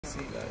See,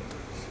 like,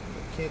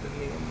 kid a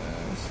nigga,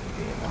 man, she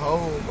be in the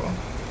hole, bro.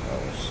 Oh,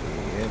 shit,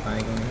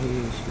 everybody gonna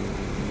hear shit.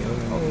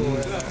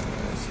 Man,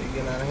 shit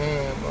getting out of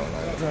hand, bro.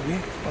 Like, what's up, yeah?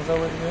 What's up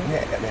with you?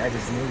 Yeah, I mean, I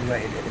just knew you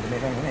right at the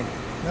middle of the night.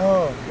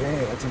 No.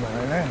 Yeah, what's in my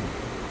right now?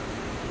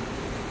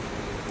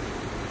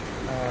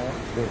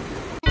 Good.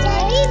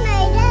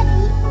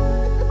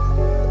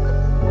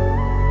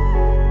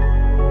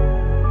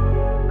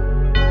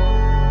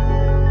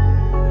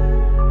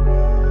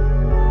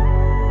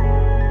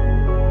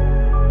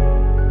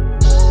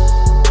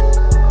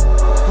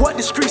 What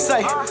the streets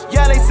say?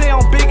 Yeah, they say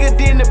I'm bigger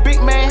than the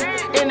big man.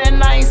 And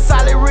that I ain't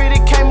solid, really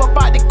came up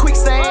out the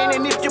quicksand.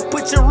 And if you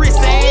put your wrist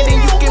in, then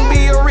you can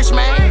be a rich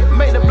man.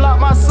 Made the block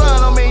my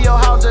son, I'm in your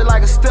house just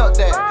like a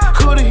stepdad.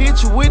 Could've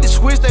hit you with the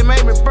switch, they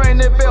made me bring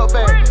that belt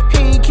back.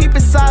 He ain't keep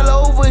it solid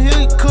over here,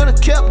 he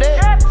could've kept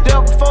that.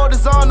 There before the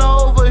zone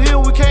over here,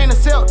 we can't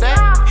accept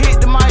that.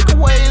 Hit the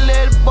microwave,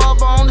 let it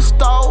bubble on the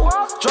stove.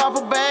 Drop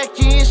it back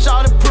in,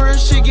 shot it pretty,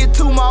 shit get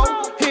two more.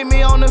 Hit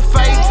me on the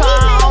FaceTime,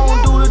 I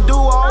don't do the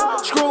duo.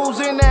 Screws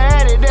in the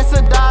attic, that's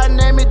a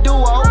dynamic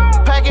duo.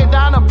 Pack it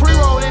down a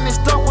pre-roll and it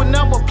stuck with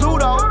number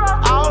Pluto.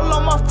 All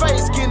on my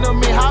face, getting to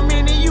me, how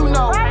many you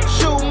know?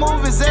 Shoot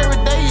movies every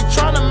day, you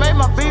tryna make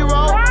my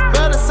B-roll.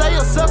 Better say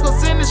your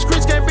suckers in the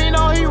streets, can't be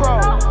no hero.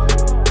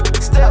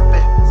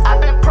 Steppin', I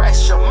been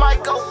pressure,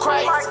 might go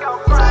crazy.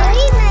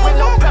 With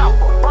no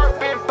pepper,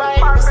 burping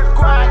babies.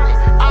 Grinding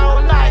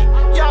all night,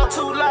 y'all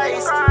too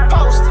lazy.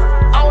 Posted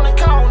on the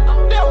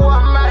corner, that's what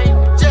I made.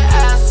 Just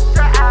ask.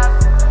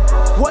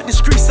 What the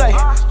streets say?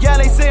 Yeah,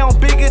 they say I'm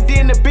bigger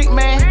than the big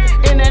man.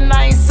 And that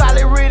I ain't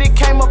solid, really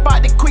came up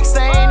out the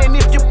quicksand. And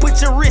if you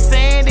put your wrist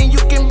in, then you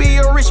can be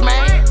a rich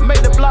man. Made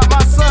the block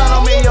my son,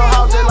 I'm in your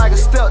house just like a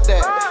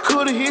stepdad.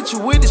 Could've hit you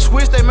with the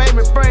switch, they made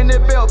me bring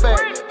that belt back.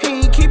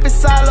 He ain't keep it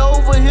solid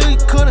over here, he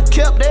could've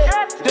kept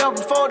that. There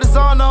before the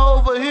zone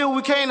over here,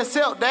 we can't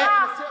accept that.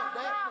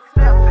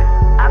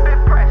 I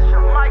been pressure,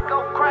 might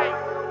go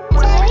crazy.